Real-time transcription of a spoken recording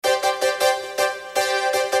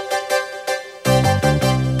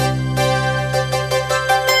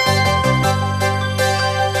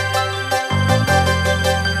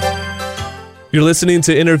You're listening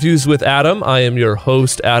to Interviews with Adam. I am your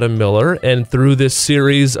host, Adam Miller, and through this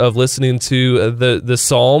series of listening to the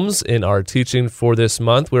Psalms in our teaching for this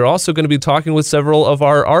month, we're also going to be talking with several of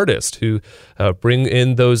our artists who bring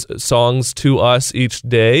in those songs to us each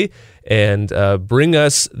day and bring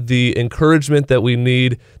us the encouragement that we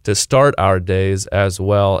need to start our days as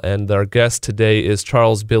well. And our guest today is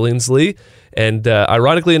Charles Billingsly, and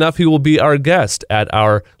ironically enough, he will be our guest at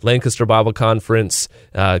our Lancaster Bible Conference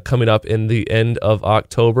coming up in the end of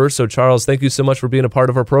October. So, Charles, thank you so much for being a part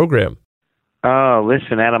of our program. Oh,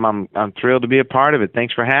 listen, Adam, I'm thrilled to be a part of it.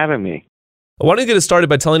 Thanks for having me. I want to get us started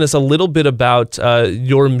by telling us a little bit about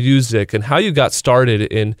your music and how you got started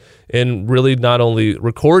in really not only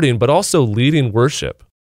recording but also leading worship.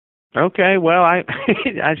 Okay, well, I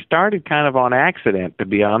I started kind of on accident, to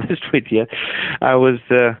be honest with you. I was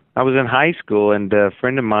in high school, and a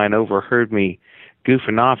friend of mine overheard me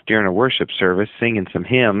goofing off during a worship service, singing some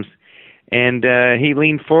hymns, and he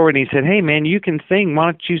leaned forward and he said, "Hey, man, you can sing. Why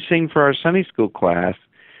don't you sing for our Sunday school class?"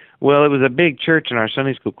 Well, it was a big church, and our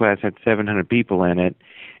Sunday school class had 700 people in it,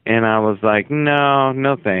 and I was like,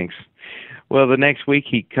 no thanks. Well, the next week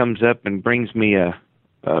he comes up and brings me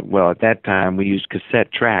well, at that time we used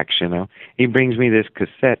cassette tracks, you know. He brings me this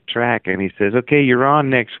cassette track, and he says, "Okay, you're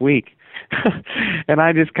on next week." And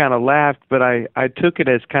I just kind of laughed, but I took it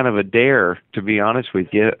as kind of a dare, to be honest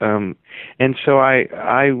with you. And so I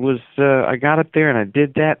got up there and I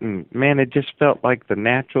did that, and man, it just felt like the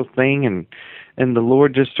natural thing, and the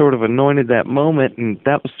Lord just sort of anointed that moment, and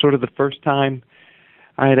that was sort of the first time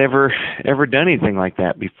I had ever done anything like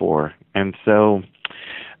that before. And so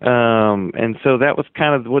that was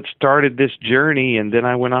kind of what started this journey. And then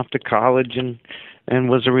I went off to college and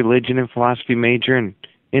was a religion and philosophy major, and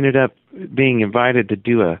ended up being invited to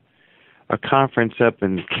do a conference up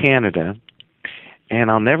in Canada. And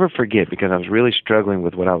I'll never forget, because I was really struggling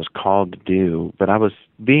with what I was called to do, but I was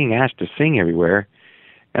being asked to sing everywhere.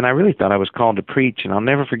 And I really thought I was called to preach. And I'll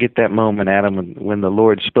never forget that moment, Adam, when the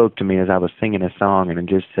Lord spoke to me as I was singing a song and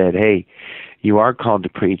just said, "Hey, you are called to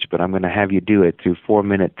preach, but I'm going to have you do it through 4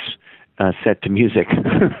 minutes set to music."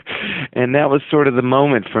 And that was sort of the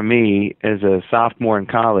moment for me as a sophomore in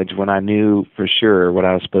college when I knew for sure what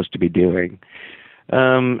I was supposed to be doing.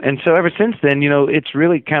 And so ever since then, you know, it's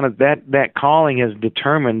really kind of that calling has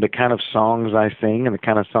determined the kind of songs I sing and the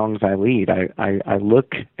kind of songs I lead. I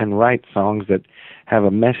look and write songs that have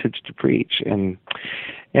a message to preach. And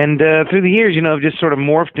through the years, you know, I've just sort of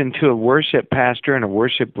morphed into a worship pastor and a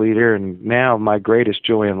worship leader. And now my greatest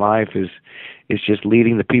joy in life is just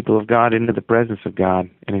leading the people of God into the presence of God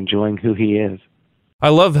and enjoying who He is. I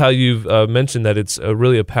love how you've mentioned that it's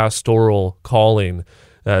really a pastoral calling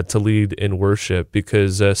to lead in worship,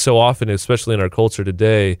 because so often, especially in our culture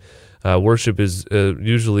today, worship is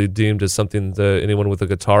usually deemed as something that anyone with a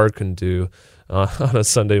guitar can do on a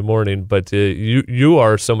Sunday morning. But you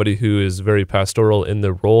are somebody who is very pastoral in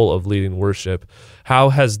the role of leading worship. How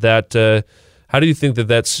has that? How do you think that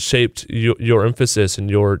that's shaped your emphasis and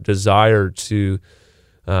your desire to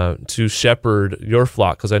shepherd your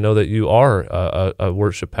flock? Because I know that you are a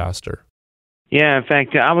worship pastor. Yeah, in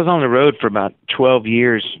fact, I was on the road for about 12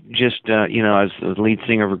 years, just, you know, I was the lead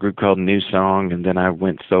singer of a group called New Song, and then I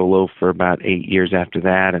went solo for about 8 years after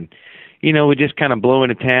that, and, you know, would just kind of blow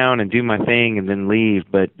into town and do my thing and then leave.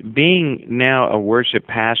 But being now a worship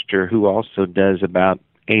pastor who also does about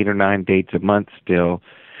 8 or 9 dates a month still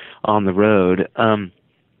on the road,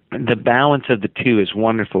 the balance of the two is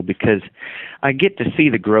wonderful, because I get to see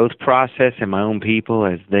the growth process in my own people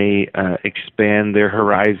as they expand their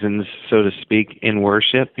horizons, so to speak, in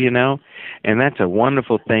worship, you know, and that's a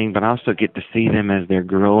wonderful thing. But I also get to see them as they're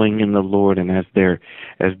growing in the Lord, and as they're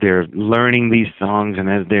learning these songs, and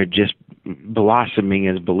as they're just blossoming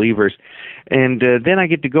as believers. And then I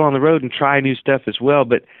get to go on the road and try new stuff as well.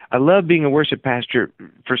 But I love being a worship pastor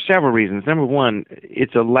for several reasons. Number one,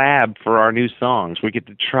 it's a lab for our new songs. We get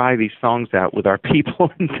to try these songs out with our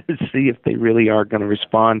people and to see if they really are going to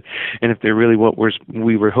respond and if they're really what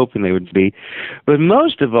we were hoping they would be. But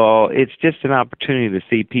most of all, it's just an opportunity to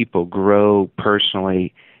see people grow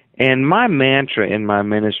personally. And my mantra in my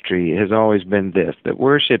ministry has always been this, that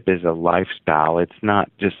worship is a lifestyle. It's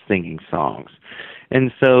not just singing songs.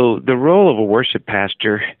 And so the role of a worship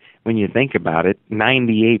pastor, when you think about it,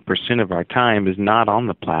 98% of our time is not on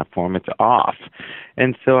the platform, it's off.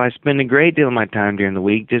 And so I spend a great deal of my time during the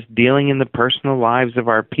week just dealing in the personal lives of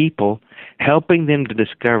our people, helping them to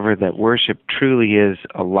discover that worship truly is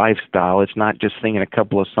a lifestyle. It's not just singing a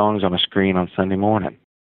couple of songs on a screen on Sunday morning.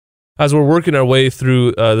 As we're working our way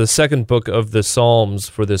through the second book of the Psalms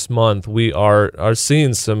for this month, we are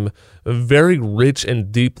seeing some very rich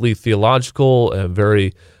and deeply theological and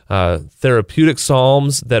very therapeutic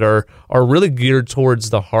psalms that are really geared towards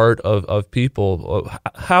the heart of people.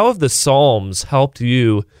 How have the Psalms helped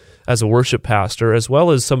you as a worship pastor, as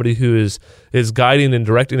well as somebody who is guiding and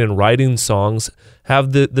directing and writing songs?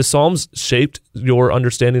 Have the Psalms shaped your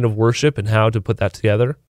understanding of worship and how to put that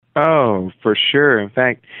together? Oh, for sure. In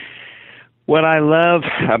fact, what I love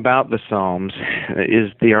about the Psalms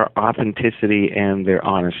is their authenticity and their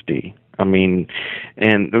honesty. I mean,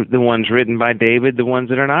 and the ones written by David, the ones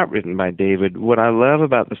that are not written by David. What I love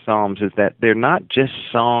about the Psalms is that they're not just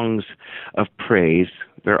songs of praise.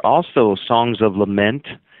 They're also songs of lament.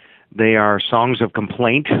 They are songs of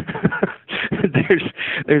complaint.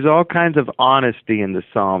 There's all kinds of honesty in the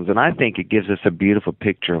Psalms, and I think it gives us a beautiful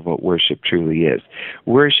picture of what worship truly is.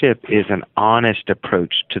 Worship is an honest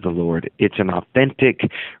approach to the Lord. It's an authentic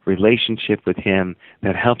relationship with Him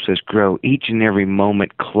that helps us grow each and every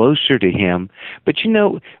moment closer to Him. But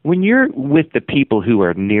when you're with the people who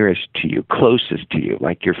are nearest to you, closest to you,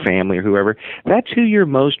 like your family or whoever, that's who you're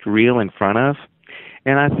most real in front of.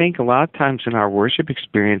 And I think a lot of times in our worship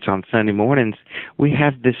experience on Sunday mornings, we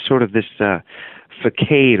have this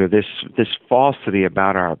facade or this falsity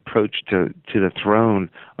about our approach to the throne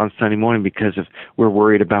on Sunday morning because of we're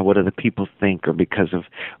worried about what other people think or because of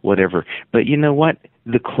whatever. But you know what?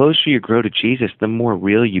 The closer you grow to Jesus, the more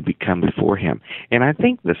real you become before Him. And I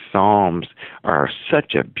think the Psalms are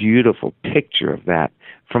such a beautiful picture of that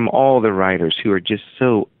from all the writers who are just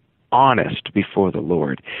so honest before the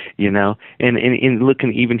Lord, and in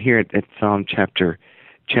looking even here at Psalm chapter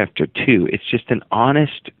 2, it's just an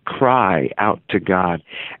honest cry out to God,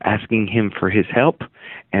 asking Him for His help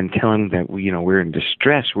and telling Him that we're in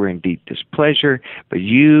distress, we're in deep displeasure, but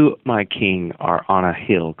You, my King, are on a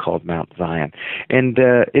hill called Mount Zion. And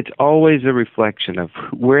it's always a reflection of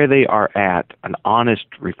where they are at, an honest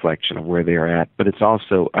reflection of where they are at, but it's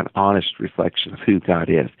also an honest reflection of who God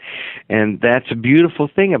is. And that's a beautiful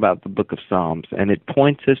thing about the book of Psalms, and it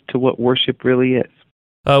points us to what worship really is.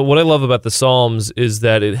 What I love about the Psalms is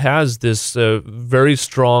that it has this very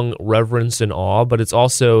strong reverence and awe, but it's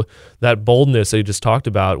also that boldness that you just talked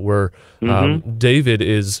about where David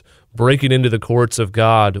is breaking into the courts of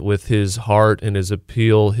God with his heart and his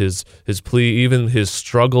appeal, his plea, even his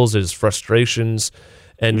struggles, his frustrations,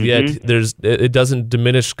 and yet it doesn't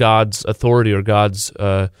diminish God's authority or God's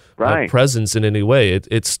presence in any way.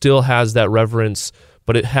 It still has that reverence,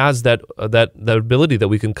 but it has that ability that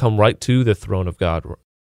we can come right to the throne of God.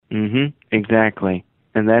 Exactly.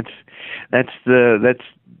 And that's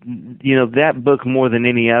that book more than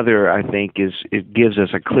any other, I think, it gives us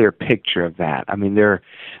a clear picture of that. I mean, there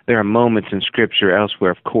are moments in Scripture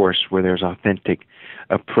elsewhere, of course, where there's authentic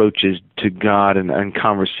approaches to God and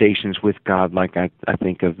conversations with God, like I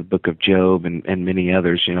think of the book of Job and many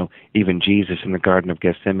others, even Jesus in the Garden of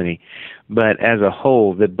Gethsemane. But as a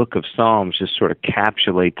whole, the book of Psalms just sort of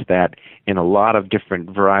encapsulates that in a lot of different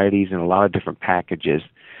varieties and a lot of different packages.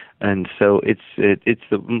 And so it's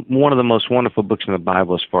one of the most wonderful books in the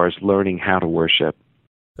Bible as far as learning how to worship.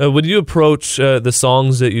 When you approach the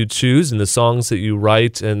songs that you choose and the songs that you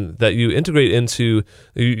write and that you integrate into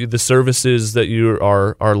the services that you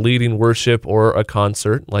are leading worship or a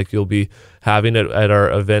concert like you'll be having at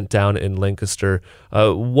our event down in Lancaster,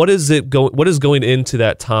 what is going into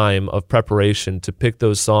that time of preparation to pick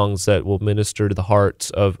those songs that will minister to the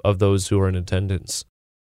hearts of those who are in attendance?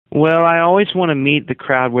 Well, I always want to meet the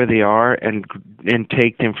crowd where they are and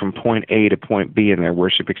take them from point A to point B in their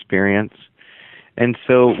worship experience. And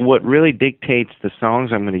so what really dictates the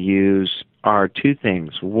songs I'm going to use are two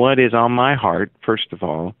things. What is on my heart, first of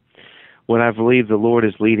all, what I believe the Lord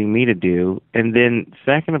is leading me to do, and then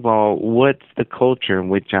second of all, what's the culture in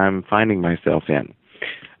which I'm finding myself in.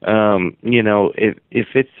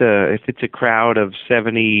 If it's a crowd of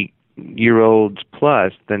 70-year-olds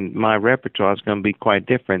plus, then my repertoire is going to be quite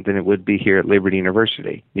different than it would be here at Liberty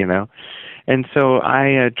University, And so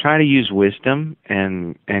I try to use wisdom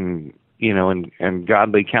and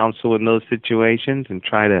godly counsel in those situations and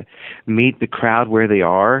try to meet the crowd where they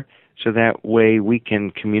are so that way we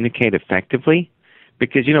can communicate effectively.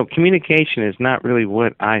 Because, communication is not really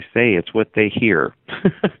what I say, it's what they hear.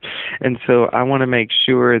 And so I want to make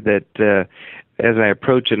sure that as I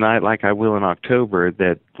approach a night like I will in October,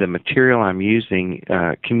 that the material I'm using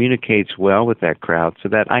communicates well with that crowd so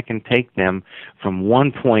that I can take them from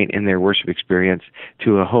one point in their worship experience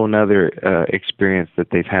to a whole other experience that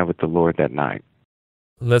they've had with the Lord that night.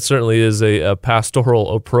 That certainly is a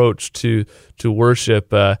pastoral approach to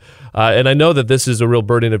worship. And I know that this is a real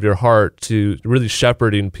burden of your heart to really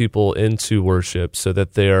shepherding people into worship so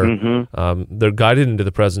that they are they're guided into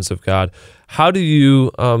the presence of God. How do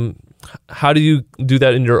you How do you do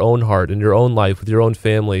that in your own heart, in your own life, with your own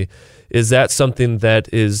family? Is that something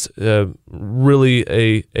that is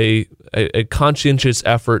really a conscientious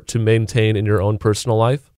effort to maintain in your own personal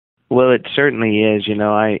life? Well, it certainly is.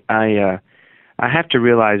 I have to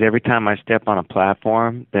realize every time I step on a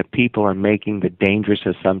platform that people are making the dangerous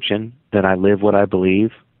assumption that I live what I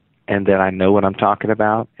believe and that I know what I'm talking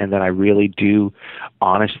about and that I really do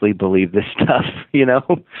honestly believe this stuff,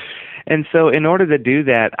 And so in order to do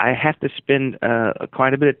that, I have to spend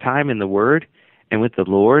quite a bit of time in the Word and with the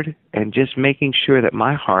Lord and just making sure that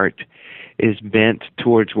my heart is bent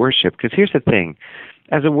towards worship. Because here's the thing.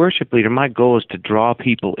 As a worship leader, my goal is to draw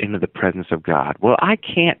people into the presence of God. Well, I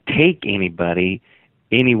can't take anybody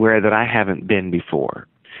anywhere that I haven't been before.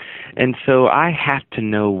 And so I have to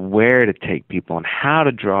know where to take people and how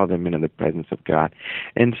to draw them into the presence of God.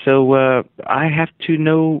 And so I have to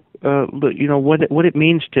know, what it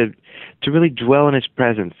means to really dwell in His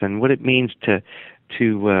presence and what it means to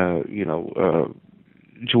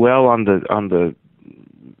dwell on the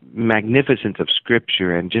magnificence of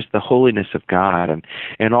Scripture and just the holiness of God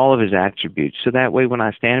and all of His attributes. So that way when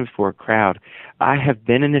I stand before a crowd, I have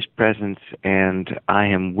been in His presence and I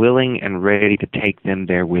am willing and ready to take them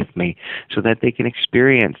there with me so that they can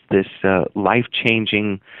experience this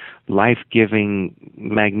life-changing, life-giving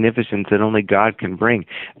magnificence that only God can bring.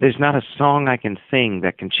 There's not a song I can sing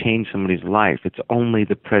that can change somebody's life. It's only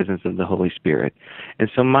the presence of the Holy Spirit. And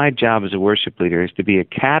so my job as a worship leader is to be a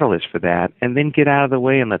catalyst for that and then get out of the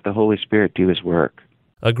way and let the Holy Spirit do His work.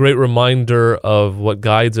 A great reminder of what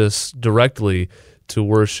guides us directly to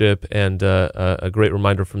worship, and a great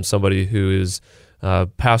reminder from somebody who is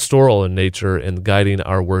pastoral in nature and guiding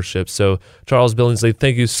our worship. So, Charles Billingsly,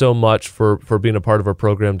 thank you so much for being a part of our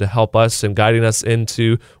program to help us and guiding us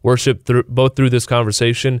into worship both through this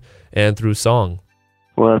conversation and through song.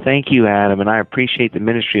 Well, thank you, Adam, and I appreciate the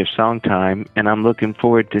ministry of Songtime, and I'm looking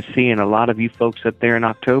forward to seeing a lot of you folks up there in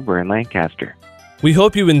October in Lancaster. We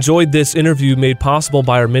hope you enjoyed this interview made possible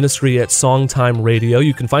by our ministry at Songtime Radio.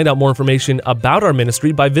 You can find out more information about our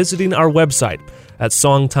ministry by visiting our website at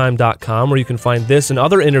songtime.com, where you can find this and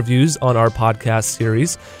other interviews on our podcast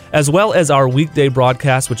series, as well as our weekday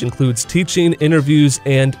broadcast, which includes teaching, interviews,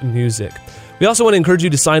 and music. We also want to encourage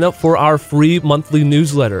you to sign up for our free monthly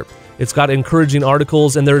newsletter. It's got encouraging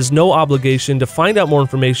articles, and there is no obligation. To find out more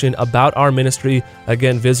information about our ministry,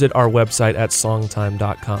 again, visit our website at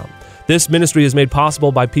songtime.com. This ministry is made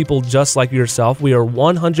possible by people just like yourself. We are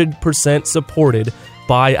 100% supported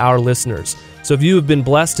by our listeners. So if you have been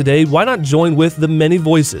blessed today, why not join with the many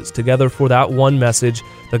voices together for that one message,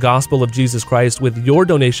 the gospel of Jesus Christ, with your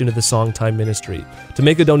donation to the Songtime ministry. To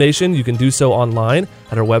make a donation, you can do so online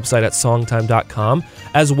at our website at songtime.com,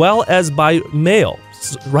 as well as by mail.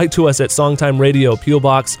 Write to us at Songtime Radio, P.O.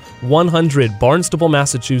 Box 100, Barnstable,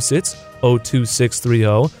 Massachusetts,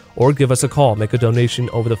 02630, or give us a call. Make a donation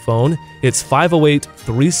over the phone. It's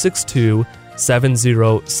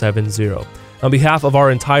 508-362-7070. On behalf of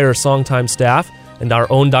our entire Songtime staff and our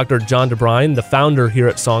own Dr. John DeBrine, the founder here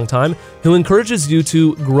at Songtime, who encourages you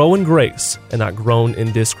to grow in grace and not groan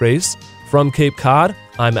in disgrace, from Cape Cod,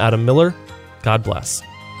 I'm Adam Miller. God bless.